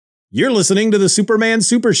You're listening to the Superman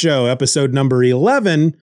Super Show, episode number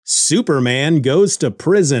 11, Superman Goes to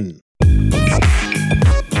Prison.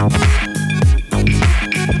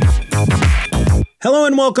 Hello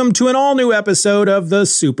and welcome to an all-new episode of the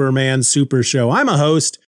Superman Super Show. I'm a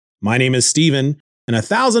host. My name is Steven, and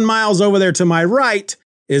 1,000 miles over there to my right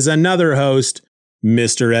is another host,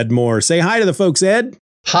 Mr. Ed Moore. Say hi to the folks, Ed.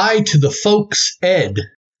 Hi to the folks, Ed.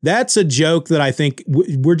 That's a joke that I think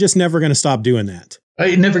we're just never going to stop doing that.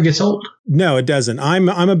 It never gets old. No, it doesn't. I'm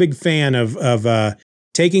a big fan of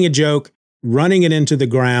taking a joke, running it into the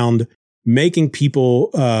ground, making people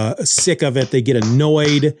sick of it. They get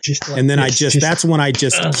annoyed, and then that's when I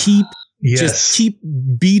keep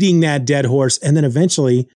beating that dead horse, and then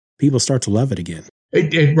eventually people start to love it again.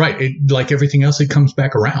 Like everything else, it comes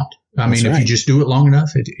back around. If you just do it long enough,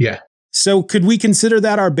 So could we consider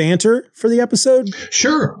that our banter for the episode?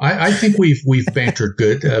 Sure. I think we've bantered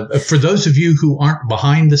good. For those of you who aren't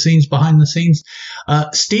behind the scenes,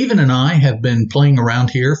 Steven and I have been playing around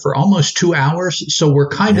here for almost 2 hours. So we're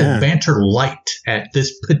kind of banter light at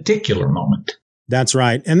this particular moment. That's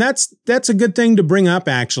right. And that's a good thing to bring up,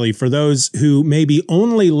 actually, for those who maybe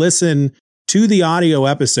only listen to the audio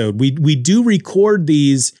episode. We do record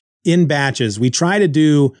these in batches. We try to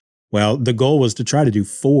do... Well, the goal was to try to do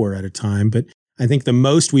 4 at a time, but I think the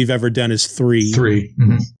most we've ever done is 3. 3.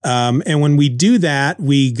 Mm-hmm. And when we do that,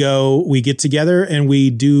 we get together and we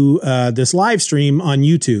do this live stream on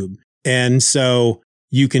YouTube. And so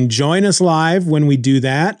you can join us live when we do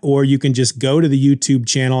that, or you can just go to the YouTube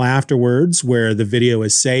channel afterwards where the video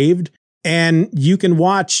is saved and you can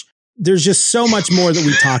watch. There's just so much more that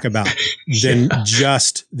we talk about than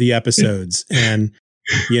just the episodes. And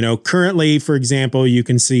currently, for example, you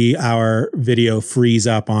can see our video freeze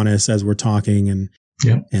up on us as we're talking and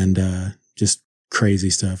just crazy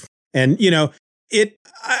stuff. And,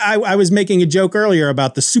 I was making a joke earlier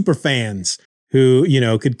about the super fans who,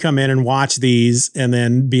 could come in and watch these and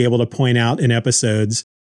then be able to point out in episodes.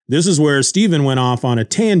 This is where Steven went off on a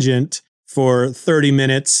tangent for 30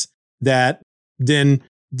 minutes that then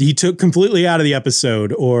he took completely out of the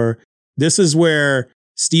episode. Or this is where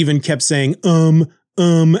Steven kept saying,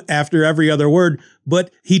 after every other word,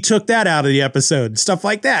 but he took that out of the episode, stuff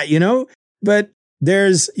like that, but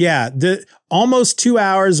there's, the almost 2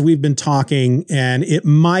 hours we've been talking, and it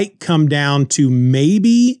might come down to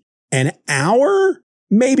maybe an hour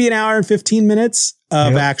and 15 minutes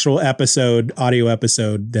of actual episode, audio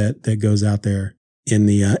episode that goes out there in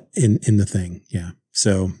the, in the thing. Yeah.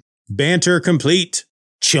 So banter complete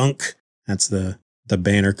chunk. That's the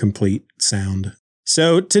banner complete sound.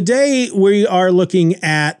 So today we are looking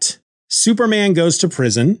at Superman Goes to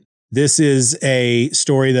Prison. This is a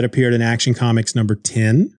story that appeared in Action Comics number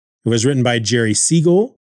 10. It was written by Jerry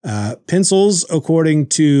Siegel. Pencils, according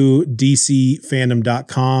to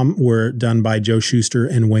DCFandom.com, were done by Joe Shuster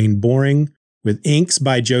and Wayne Boring, with inks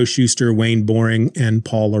by Joe Shuster, Wayne Boring, and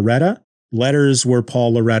Paul Loretta. Letters were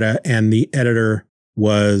Paul Loretta, and the editor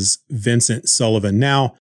was Vincent Sullivan.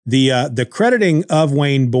 Now, the crediting of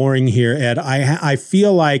Wayne Boring here, Ed, I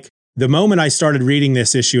feel like the moment I started reading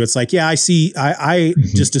this issue, it's like, I see, I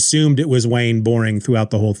just assumed it was Wayne Boring throughout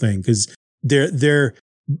the whole thing, because there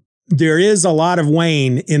is a lot of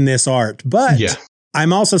Wayne in this art, but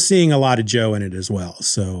I'm also seeing a lot of Joe in it as well.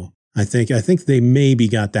 So I think they maybe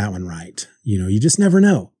got that one right. You just never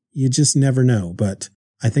know. But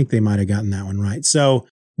I think they might have gotten that one right. So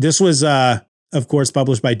this was, of course,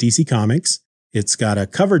 published by DC Comics. It's got a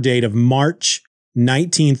cover date of March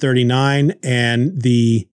 1939, and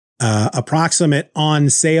the approximate on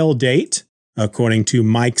sale date, according to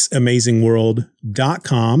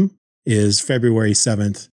Mike'sAmazingWorld.com, is February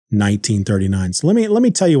 7th, 1939. So let me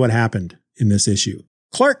tell you what happened in this issue.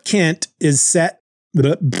 Clark Kent is set.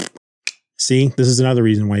 See, this is another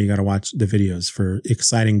reason why you got to watch the videos for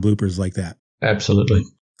exciting bloopers like that. Absolutely.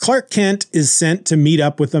 Clark Kent is sent to meet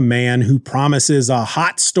up with a man who promises a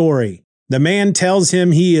hot story. The man tells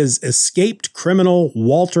him he is escaped criminal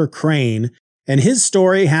Walter Crane, and his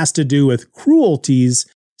story has to do with cruelties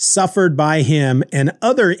suffered by him and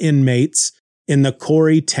other inmates in the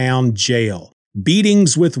Coreytown jail.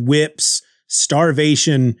 Beatings with whips,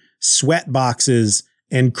 starvation, sweat boxes,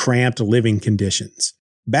 and cramped living conditions.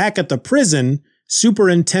 Back at the prison,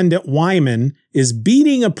 Superintendent Wyman is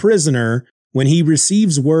beating a prisoner when he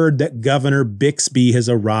receives word that Governor Bixby has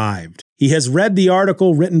arrived. He has read the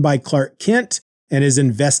article written by Clark Kent and is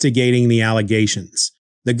investigating the allegations.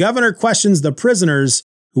 The governor questions the prisoners,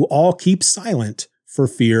 who all keep silent for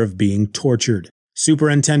fear of being tortured.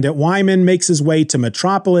 Superintendent Wyman makes his way to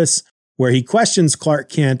Metropolis, where he questions Clark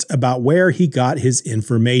Kent about where he got his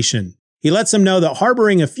information. He lets him know that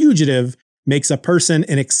harboring a fugitive makes a person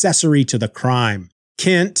an accessory to the crime.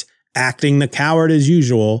 Kent, acting the coward as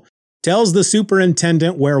usual, tells the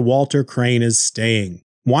superintendent where Walter Crane is staying.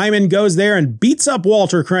 Wyman goes there and beats up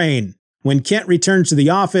Walter Crane. When Kent returns to the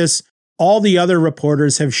office, all the other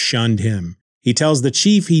reporters have shunned him. He tells the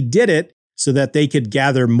chief he did it so that they could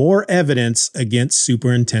gather more evidence against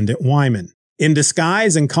Superintendent Wyman. In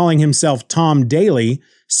disguise and calling himself Tom Daly,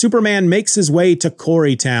 Superman makes his way to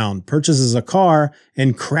Coreytown, purchases a car,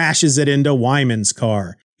 and crashes it into Wyman's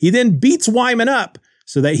car. He then beats Wyman up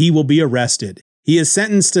so that he will be arrested. He is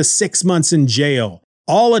sentenced to 6 months in jail.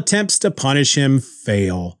 All attempts to punish him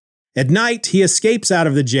fail. At night, he escapes out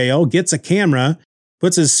of the jail, gets a camera,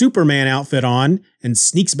 puts his Superman outfit on, and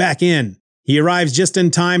sneaks back in. He arrives just in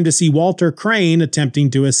time to see Walter Crane attempting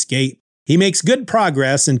to escape. He makes good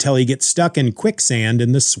progress until he gets stuck in quicksand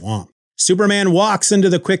in the swamp. Superman walks into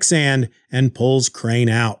the quicksand and pulls Crane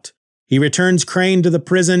out. He returns Crane to the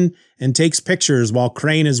prison and takes pictures while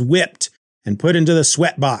Crane is whipped and put into the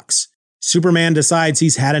sweat box. Superman decides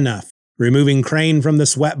he's had enough, removing Crane from the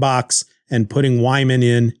sweat box and putting Wyman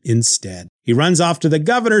in instead. He runs off to the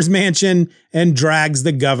governor's mansion and drags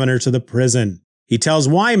the governor to the prison. He tells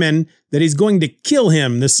Wyman that he's going to kill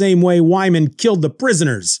him the same way Wyman killed the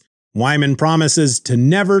prisoners. Wyman promises to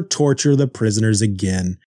never torture the prisoners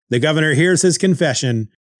again. The governor hears his confession,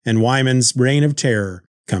 and Wyman's reign of terror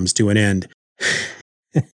comes to an end.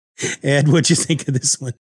 Ed, what'd you think of this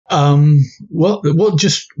one? Well,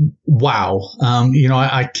 just wow.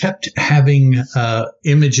 I kept having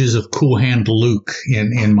images of Cool Hand Luke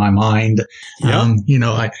in my mind.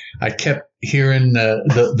 Yep. I kept hearing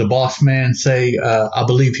the boss man say, "I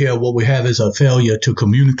believe here what we have is a failure to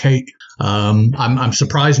communicate." I'm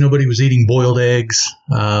surprised nobody was eating boiled eggs.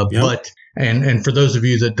 Yep. But and for those of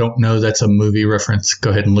you that don't know, that's a movie reference. Go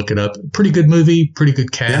ahead and look it up. Pretty good movie, pretty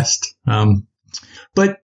good cast. Yeah.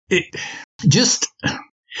 But it just.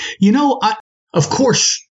 Of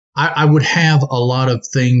course, I would have a lot of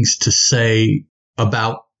things to say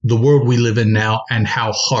about the world we live in now and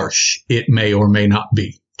how harsh it may or may not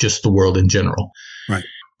be, just the world in general. Right.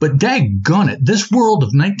 But daggone it, this world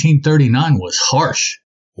of 1939 was harsh.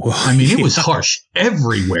 Well, I mean, it was harsh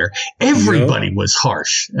everywhere. Everybody was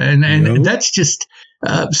harsh. And that's just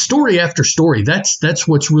story after story. That's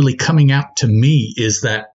what's really coming out to me is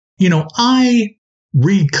that, I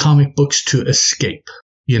read comic books to escape.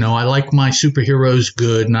 I like my superheroes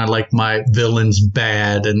good and I like my villains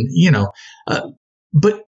bad. And,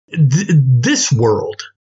 but this world,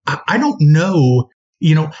 I don't know,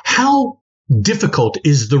 how difficult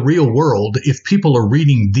is the real world if people are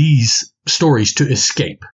reading these stories to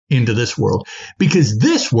escape into this world? Because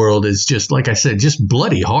this world is just, like I said, just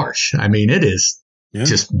bloody harsh. I mean, it is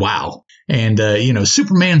just wow. And,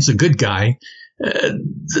 Superman's a good guy.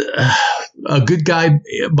 A good guy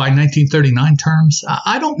by 1939 terms.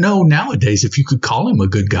 I don't know nowadays if you could call him a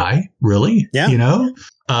good guy, really. Yeah.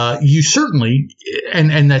 You certainly,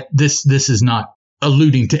 and that this is not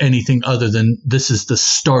alluding to anything other than this is the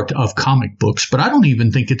start of comic books. But I don't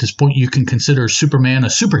even think at this point you can consider Superman a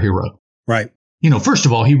superhero. Right. First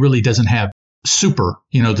of all, he really doesn't have super.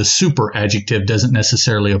 The super adjective doesn't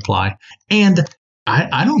necessarily apply. And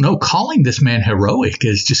I don't know, calling this man heroic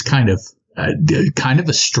is just kind of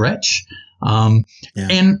a stretch.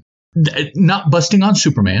 And not busting on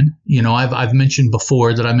Superman. I've mentioned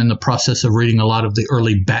before that I'm in the process of reading a lot of the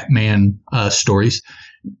early Batman stories.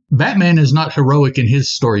 Batman is not heroic in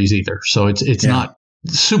his stories either. So it's not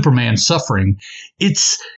Superman suffering.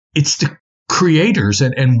 It's the creators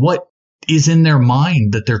and what is in their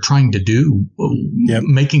mind that they're trying to do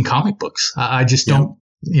making comic books. I just don't,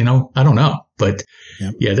 I don't know. But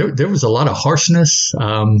there was a lot of harshness.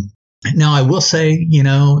 Now, I will say,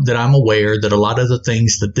 that I'm aware that a lot of the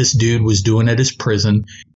things that this dude was doing at his prison,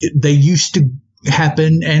 they used to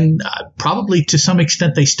happen, and probably to some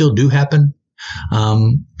extent they still do happen,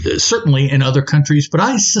 certainly in other countries, but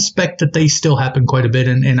I suspect that they still happen quite a bit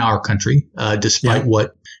in our country, despite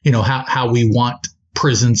what, how we want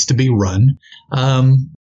prisons to be run.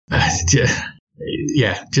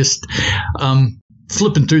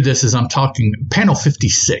 Flipping through this as I'm talking, panel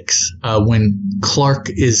 56, when Clark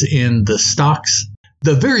is in the stocks,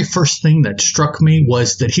 the very first thing that struck me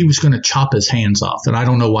was that he was going to chop his hands off. And I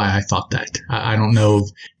don't know why I thought that. I don't know.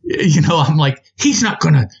 I'm like, he's not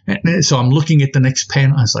going to. So I'm looking at the next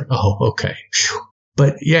panel. I was like, oh, okay. Whew.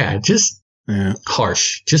 But just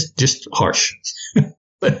harsh, just harsh.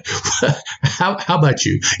 But how about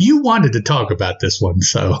you? You wanted to talk about this one.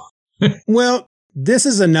 So, well, this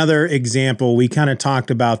is another example. We kind of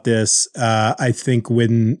talked about this, I think,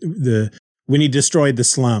 when he destroyed the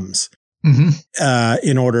slums.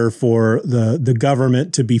 in order for the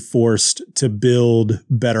government to be forced to build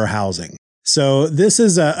better housing. So this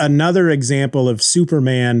is another example of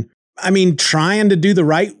Superman, I mean, trying to do the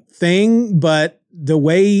right thing, but the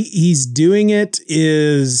way he's doing it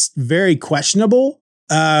is very questionable.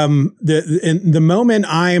 The moment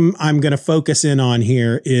I'm going to focus in on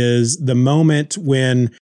here is the moment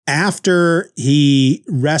when, after he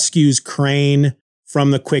rescues Crane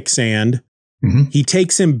from the quicksand, he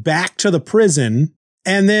takes him back to the prison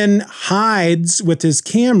and then hides with his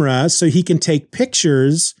camera so he can take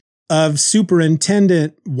pictures of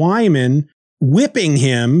Superintendent Wyman whipping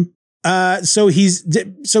him. So he's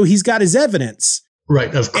got his evidence.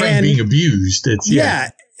 Right. Of Crane being abused.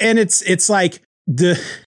 And it's like the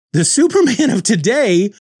Superman of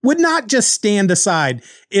today would not just stand aside.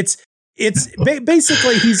 It's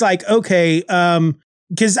basically, he's like, okay,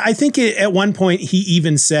 because I think at one point he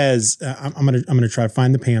even says, I'm gonna try to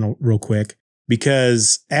find the panel real quick,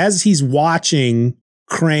 because as he's watching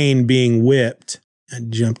Crane being whipped, I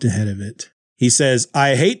jumped ahead of it. He says,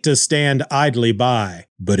 "I hate to stand idly by,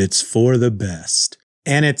 but it's for the best."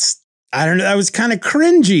 And I don't know, that was kind of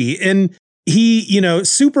cringy. And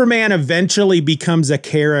Superman eventually becomes a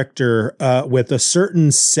character with a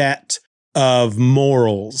certain set of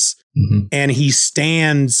morals, and he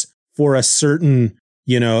stands for a certain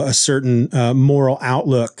moral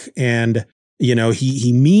outlook, and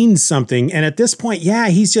he means something. And at this point,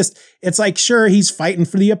 it's like, sure, he's fighting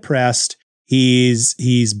for the oppressed,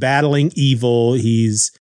 he's battling evil,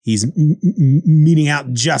 he's meting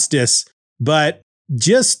out justice, but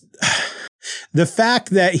just the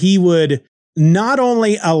fact that he would not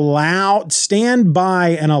only stand by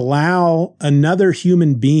and allow another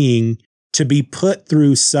human being to be put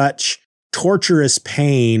through such torturous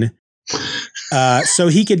pain, so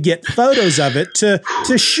he could get photos of it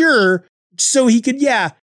so he could,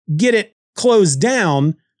 get it closed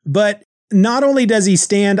down. But not only does he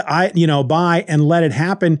stand, by and let it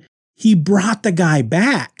happen, he brought the guy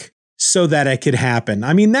back so that it could happen.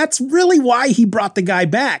 I mean, that's really why he brought the guy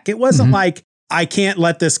back. It wasn't like, I can't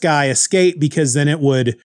let this guy escape because then it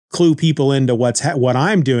would clue people into what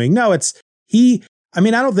I'm doing. No, I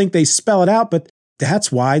don't think they spell it out, but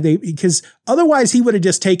that's why because otherwise he would have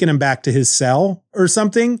just taken him back to his cell or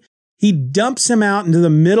something. He dumps him out into the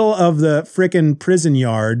middle of the frickin' prison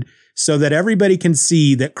yard so that everybody can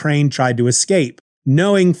see that Crane tried to escape,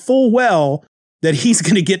 knowing full well that he's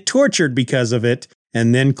going to get tortured because of it.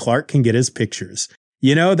 And then Clark can get his pictures.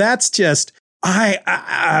 That's just,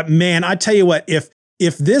 man, I tell you what,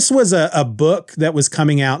 if this was a book that was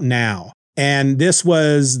coming out now, and this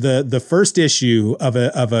was the first issue of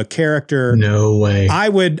a character, no way, I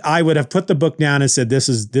would have put the book down and said, this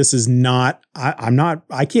is not,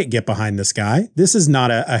 I can't get behind this guy. This is not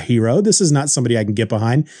a hero. This is not somebody I can get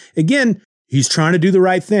behind. Again, he's trying to do the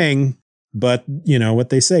right thing, but what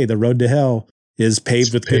they say, the road to hell is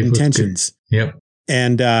paved with good intentions. Yep.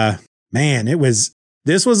 And man,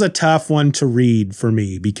 this was a tough one to read for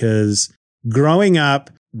me, because growing up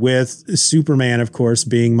with Superman, of course,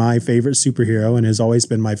 being my favorite superhero and has always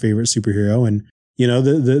been my favorite superhero. And,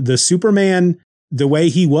 the Superman, the way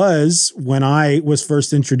he was when I was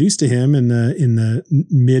first introduced to him in the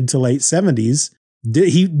mid to late 70s,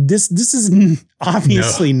 this is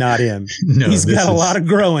obviously not him. No, he's got a lot of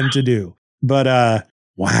growing to do. But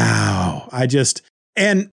wow,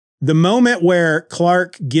 and the moment where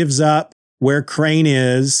Clark gives up where Crane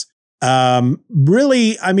is,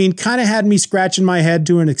 really, kind of had me scratching my head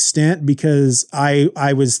to an extent, because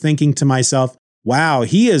I was thinking to myself, wow,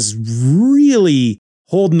 he is really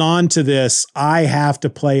holding on to this. I have to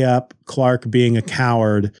play up Clark being a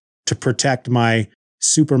coward to protect my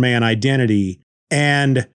Superman identity.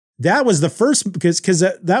 And that was the first, because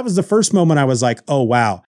that was the first moment I was like, oh,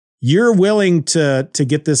 wow, you're willing to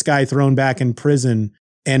get this guy thrown back in prison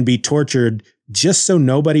and be tortured just so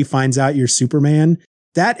nobody finds out you're Superman.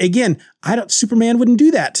 That, again, Superman wouldn't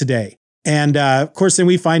do that today. And of course, then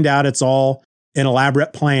we find out it's all an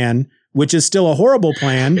elaborate plan, which is still a horrible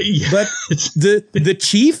plan, but the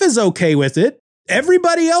chief is okay with it.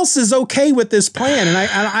 Everybody else is okay with this plan. And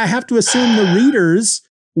I have to assume the readers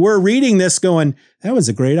were reading this going, that was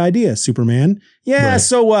a great idea, Superman. Yeah, right.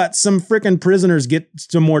 So what? Some freaking prisoners get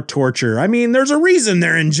some more torture. I mean, there's a reason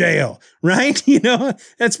they're in jail, right?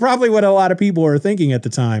 That's probably what a lot of people were thinking at the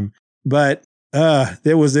time. But I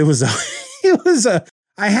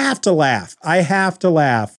have to laugh. I have to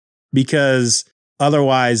laugh, because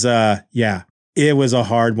otherwise, it was a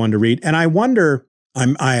hard one to read. And I wonder,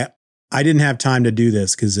 I didn't have time to do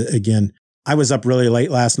this because, again, I was up really late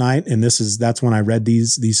last night, and that's when I read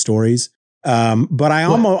these stories. But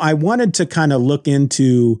I wanted to kind of look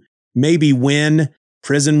into maybe when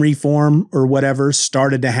prison reform or whatever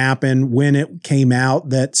started to happen, when it came out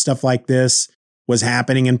that stuff like this was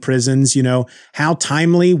happening in prisons. How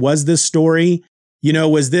timely was this story?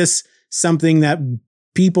 Was this something that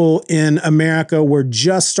people in America were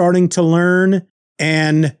just starting to learn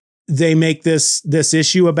and they make this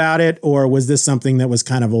issue about it? Or was this something that was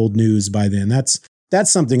kind of old news by then? That's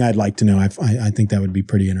something I'd like to know. I think that would be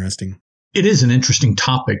pretty interesting. It is an interesting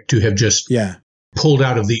topic to have just pulled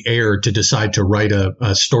out of the air to decide to write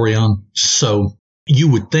a story on. So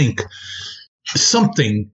you would think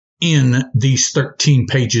something in these 13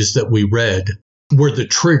 pages that we read were the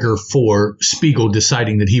trigger for Spiegel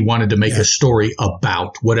deciding that he wanted to make a story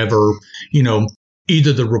about whatever,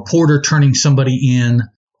 either the reporter turning somebody in,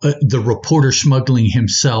 the reporter smuggling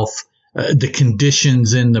himself, the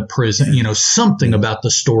conditions in the prison, something about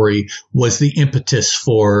the story was the impetus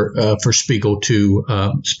for Spiegel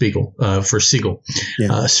to Spiegel.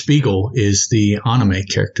 Yeah. Spiegel is the anime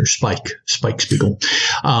character, Spike Spiegel.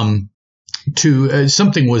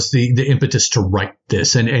 Something was the impetus to write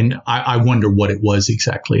this, and I wonder what it was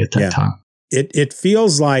exactly at that time. It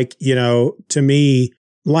feels like, to me,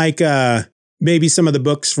 like maybe some of the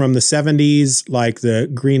books from the 70s, like the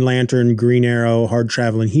Green Lantern, Green Arrow, Hard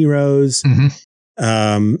Traveling Heroes.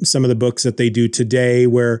 Mm-hmm. Some of the books that they do today,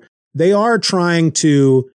 where they are trying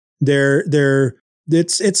to,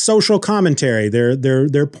 it's social commentary.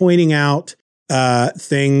 They're pointing out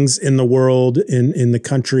things in the world, in the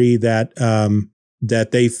country that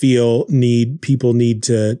they feel people need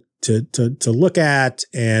to look at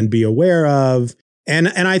and be aware of. And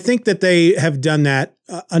I think that they have done that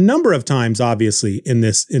a number of times, obviously, in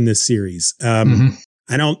this series. Mm-hmm.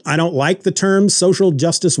 I don't like the term social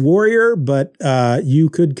justice warrior, but you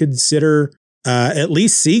could consider at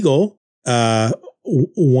least Siegel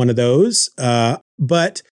one of those.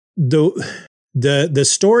 But the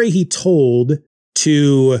story he told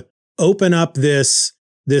to open up this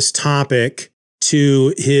topic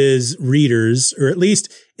to his readers, or at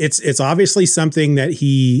least it's obviously something that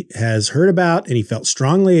he has heard about and he felt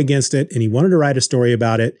strongly against it and he wanted to write a story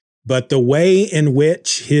about it. But the way in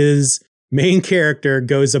which his main character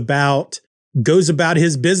goes about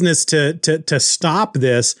his business to stop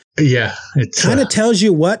this, it kind of tells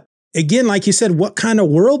you what, again, like you said, what kind of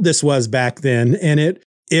world this was back then. And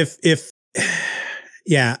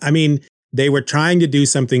they were trying to do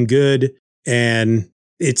something good, and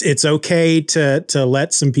it's okay to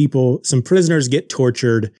let some prisoners get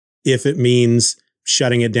tortured if it means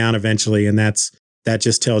shutting it down eventually. And that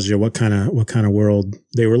just tells you what kind of world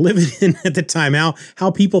they were living in at the time,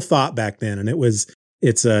 how people thought back then. And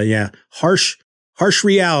it's harsh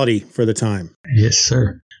reality for the time. Yes,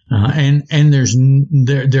 sir. And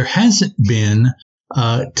there hasn't been,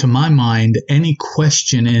 to my mind, any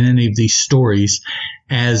question in any of these stories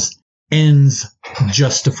as ends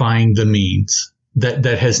justifying the means. That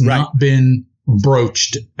has not been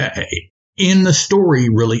broached in the story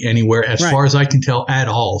really anywhere, as far as I can tell, at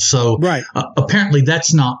all. So apparently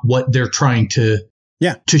that's not what they're trying to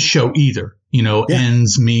show either.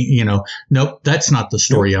 Ends me, nope, that's not the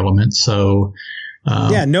story element. So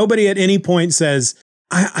nobody at any point says,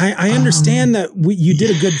 I understand that you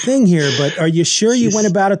did a good thing here, but are you sure you went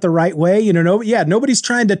about it the right way? Nobody's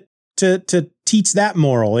trying to teach that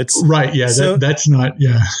moral. It's right. Yeah. So, that's not.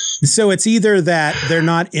 Yeah. So it's either that they're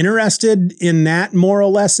not interested in that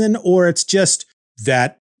moral lesson, or it's just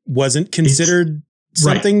that wasn't considered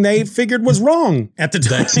something they figured was wrong at the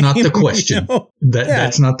time. That's not the question.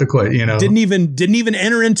 That's not the question. Didn't even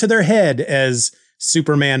enter into their head as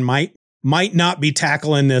Superman might not be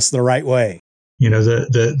tackling this the right way.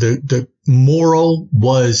 The moral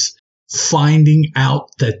was finding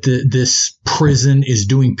out that this prison is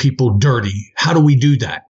doing people dirty. How do we do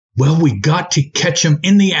that? Well, we got to catch them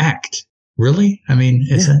in the act. Really? I mean,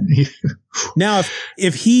 now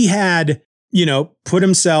if he had, put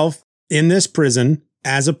himself in this prison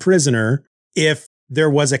as a prisoner, if there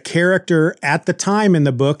was a character at the time in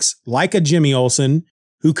the books, like a Jimmy Olsen,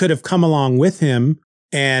 who could have come along with him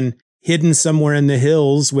and hidden somewhere in the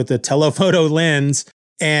hills with a telephoto lens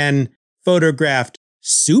and photographed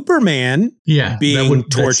Superman being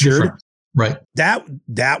tortured, right? That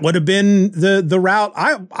would have been the route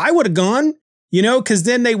I would have gone, because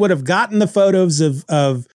then they would have gotten the photos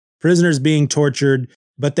of prisoners being tortured,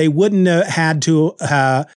 but they wouldn't have had to,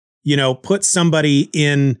 put somebody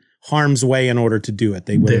in harm's way in order to do it.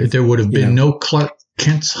 There would have been no Clark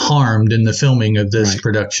Kent's harmed in the filming of this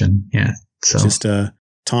production. Yeah. So just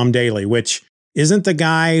Tom Daly, which isn't the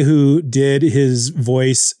guy who did his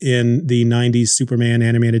voice in the 90s Superman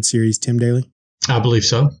animated series, Tim Daly? I believe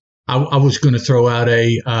so. I was going to throw out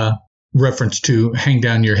a reference to Hang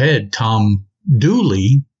Down Your Head, Tom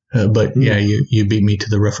Dooley. But yeah, you beat me to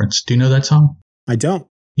the reference. Do you know that song? I don't.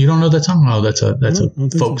 You don't know that song? Oh, that's a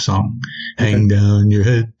folk song. Okay. Hang down your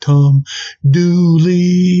head, Tom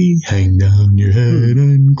Dooley. Hang down your head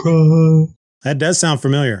and cry. That does sound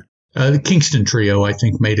familiar. The Kingston Trio, I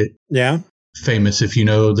think, made it famous. If you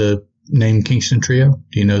know the name Kingston Trio,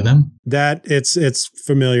 do you know them? That it's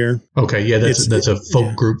familiar. Okay, yeah, that's a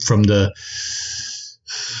folk group from the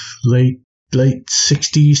late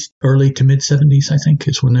 60s, early to mid 70s, I think,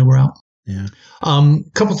 is when they were out. Yeah.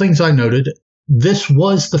 Couple things I noted. This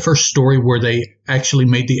was the first story where they actually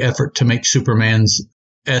made the effort to make Superman's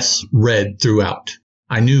S red throughout.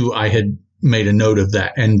 I knew I had made a note of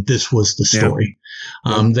that, and this was the story.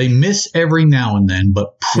 Yeah. They miss every now and then,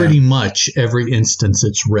 but pretty much every instance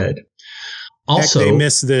it's red. Also, heck, they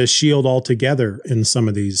miss the shield altogether in some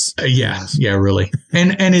of these. Yeah, really.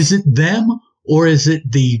 And is it them, or is it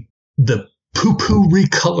the poo-poo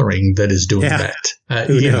recoloring that is doing that?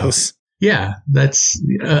 Who knows? Yeah, that's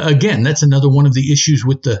again, that's another one of the issues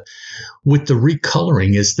with the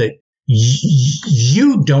recoloring is that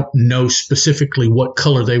you don't know specifically what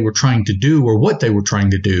color they were trying to do or what they were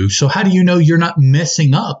trying to do. So how do you know you're not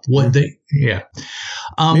messing up what they? Yeah,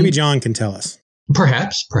 maybe John can tell us.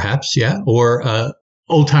 Perhaps, yeah, or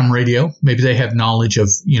old time radio. Maybe they have knowledge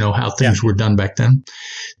of how things were done back then.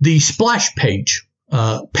 The splash page,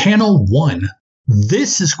 panel 1.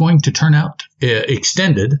 This is going to turn out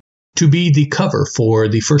extended to be the cover for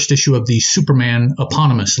the first issue of the Superman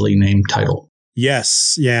eponymously named title.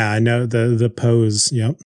 Yes. Yeah, I know the pose.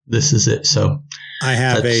 Yep. This is it. So I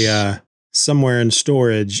have somewhere in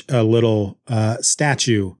storage, a little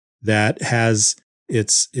statue that has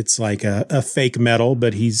it's like a fake metal,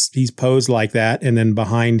 but he's posed like that. And then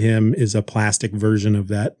behind him is a plastic version of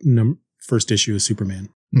that first issue of Superman.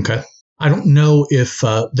 Okay. I don't know if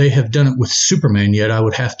they have done it with Superman yet. I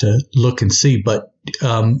would have to look and see, but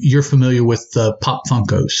you're familiar with Pop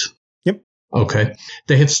Funkos. Yep. Okay.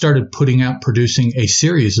 They have started producing a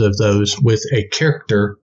series of those with a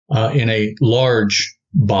character in a large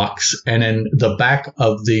box, and in the back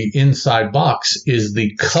of the inside box is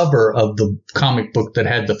the cover of the comic book that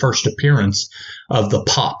had the first appearance of the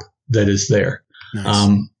Pop that is there.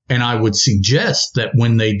 Nice. And I would suggest that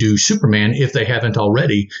when they do Superman, if they haven't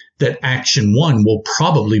already, that Action 1 will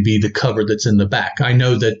probably be the cover that's in the back. I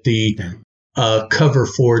know that the cover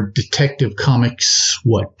for Detective Comics,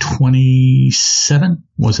 27?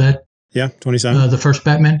 Was that? Yeah, 27. The first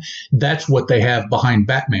Batman. That's what they have behind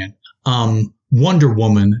Batman. Wonder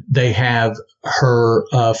Woman, they have her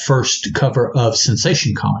first cover of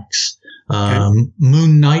Sensation Comics. Okay.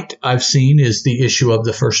 Moon Knight, I've seen, is the issue of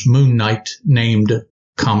the first Moon Knight named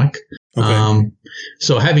comic. Okay.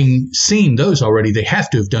 So having seen those already, they have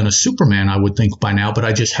to have done a Superman, I would think, by now, but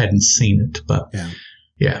I just hadn't seen it. But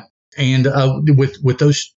yeah. And with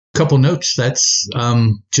those couple notes, that's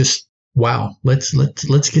just wow. Let's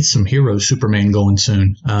get some hero Superman going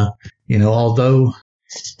soon. Although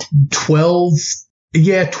 12,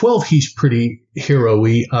 he's pretty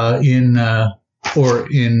hero-y in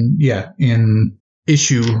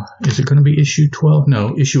issue. Is it going to be issue 12?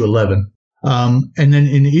 No, issue 11. And then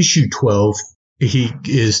in issue 12, he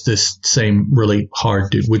is this same really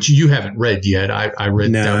hard dude, which you haven't read yet. I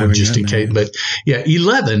read that one just in case. But yeah,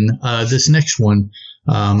 11, this next one,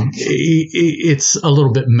 it's a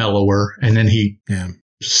little bit mellower, and then he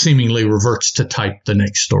seemingly reverts to type the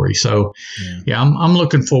next story. So I'm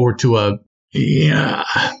looking forward to and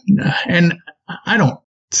I don't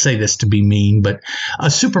say this to be mean, but a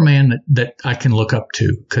Superman that I can look up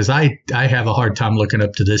to, because I have a hard time looking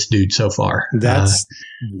up to this dude so far. That's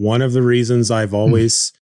one of the reasons I've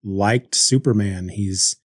always liked Superman.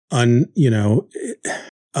 He's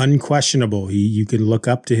unquestionable. You can look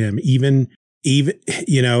up to him. Even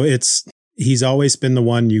he's always been the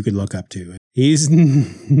one you could look up to. He's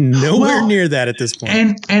nowhere near that at this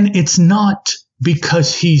point. And it's not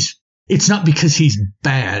because he's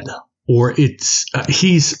bad. Or he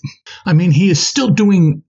is still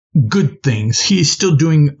doing good things. He is still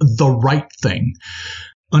doing the right thing.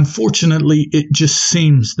 Unfortunately, it just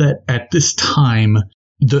seems that at this time,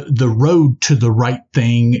 the road to the right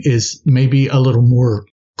thing is maybe a little more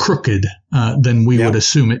crooked than we would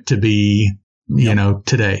assume it to be,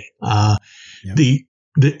 today.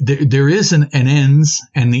 There is an ends,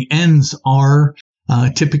 and the ends are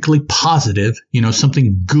typically positive.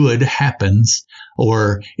 Something good happens,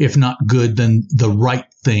 or if not good, then the right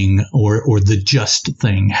thing or the just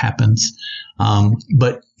thing happens.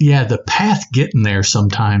 But yeah, the path getting there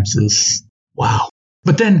sometimes is wow.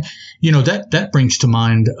 But then, that brings to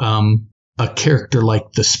mind a character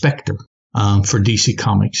like the Spectre. for DC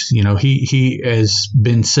Comics. He has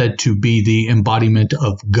been said to be the embodiment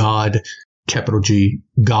of God, capital G,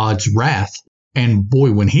 God's wrath. And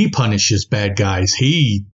boy, when he punishes bad guys,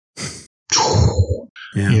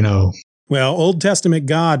 Well, Old Testament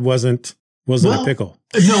God wasn't a pickle.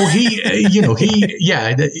 No, he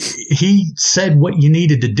said what you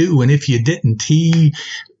needed to do. And if you didn't, he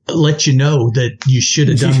let you know that you should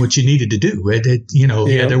have done what you needed to do.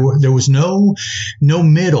 There was no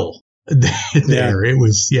middle there. It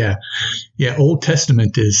was, Old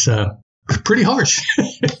Testament is pretty harsh.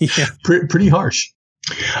 Pretty harsh.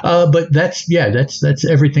 But that's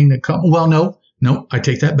everything that comes. Well, no, I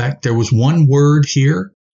take that back. There was one word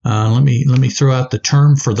here. Let me throw out the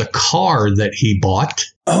term for the car that he bought.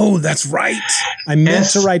 Oh, that's right. I meant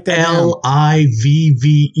to write that down.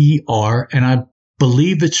 Slivver, and I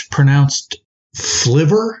believe it's pronounced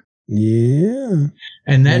flivver. Yeah.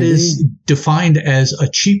 And that is defined as a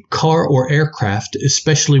cheap car or aircraft,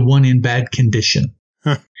 especially one in bad condition.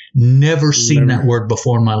 Huh. Never seen that word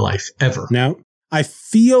before in my life, ever. No. I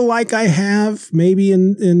feel like I have, maybe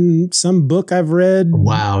in some book I've read.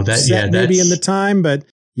 Wow, maybe in the time, but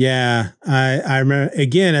yeah, I remember.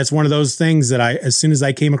 Again, it's one of those things that as soon as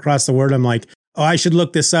I came across the word, I'm like, oh, I should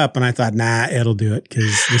look this up, and I thought, nah, it'll do it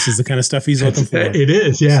because this is the kind of stuff he's looking for. It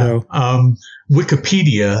is, yeah. So,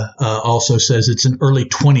 Wikipedia also says it's an early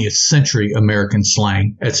 20th century American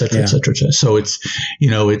slang, et cetera, et cetera, et cetera. So it's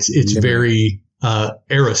very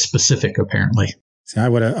era specific, apparently. I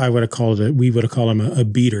would have called it. We would have called him a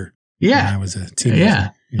beater. Yeah, when I was a teenager.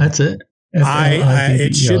 Yeah, that's it.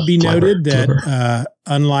 It should be noted that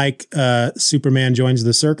unlike Superman Joins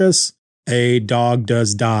the Circus, a dog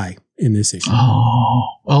does die in this issue.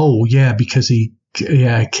 Oh, yeah, because he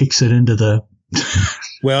kicks it into the.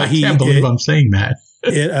 Well, I can't believe I'm saying that.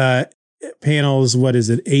 It panels, what is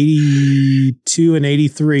it, 82 and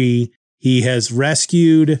 83. He has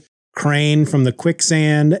rescued Crane from the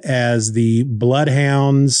quicksand as the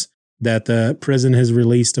bloodhounds that the prison has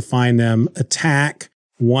released to find them attack.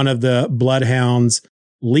 One of the bloodhounds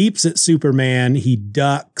leaps at Superman. He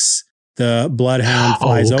ducks. The bloodhound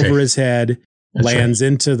flies over his head, lands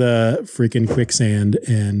into the freaking quicksand,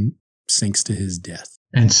 and sinks to his death.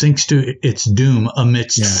 And sinks to its doom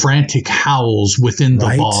amidst frantic howls within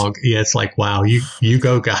the bog. Yeah, it's like, wow, you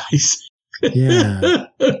go, guys. Yeah.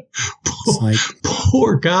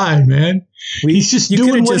 Poor guy, man. He's just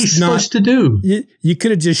doing what he's supposed to do. You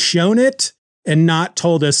could have just shown it and not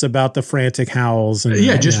told us about the frantic howls. And,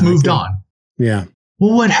 just moved on. Yeah.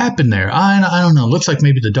 Well, what happened there? I don't know. Looks like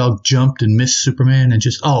maybe the dog jumped and missed Superman and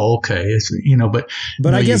just, okay. It's,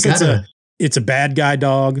 but I guess it's a bad guy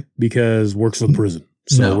dog because works for the prison.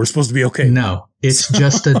 So we're supposed to be okay. No, it's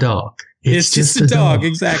just a dog. It's just a dog.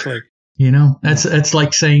 Exactly. That's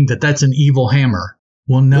like saying that's an evil hammer.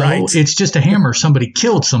 Well, no, it's just a hammer somebody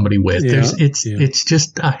killed somebody with. Yeah, it's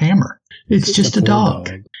just a hammer. It's just a dog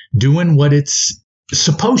doing what it's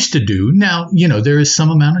supposed to do. Now, there is some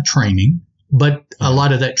amount of training, but a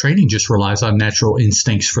lot of that training just relies on natural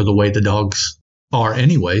instincts for the way the dogs are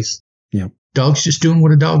anyways. Yeah. Dog's just doing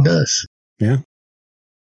what a dog does. Yeah.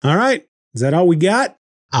 All right. Is that all we got?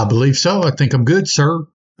 I believe so. I think I'm good, sir.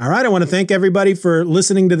 All right. I want to thank everybody for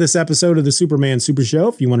listening to this episode of the Superman Super Show.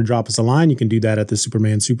 If you want to drop us a line, you can do that at the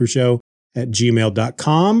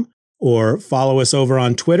supermansupershow@gmail.com or follow us over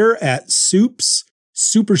on Twitter at Soups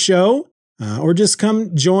Super Show, or just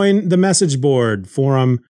come join the message board,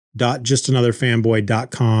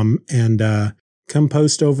 forum.justanotherfanboy.com, and come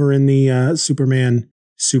post over in the Superman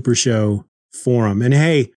Super Show forum. And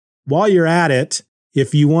hey, while you're at it,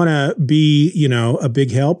 if you want to be, a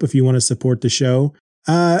big help, if you want to support the show,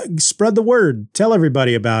 spread the word. Tell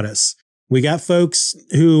everybody about us. We got folks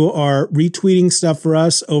who are retweeting stuff for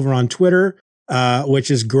us over on Twitter, which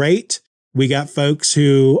is great. We got folks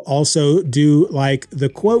who also do like the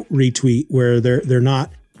quote retweet, where they're not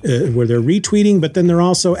where they're retweeting, but then they're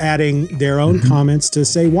also adding their own comments to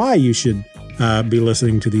say why you should be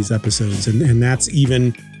listening to these episodes, and that's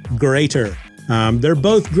even greater. They're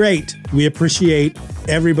both great. We appreciate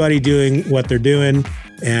everybody doing what they're doing,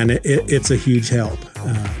 and it's a huge help.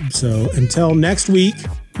 So until next week,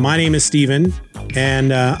 my name is Steven,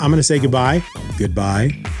 and I'm going to say goodbye.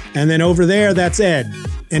 Goodbye. And then over there, that's Ed,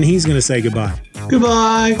 and he's going to say goodbye.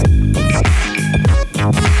 Goodbye.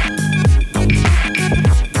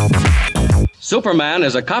 Superman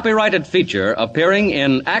is a copyrighted feature appearing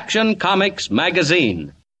in Action Comics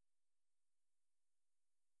magazine.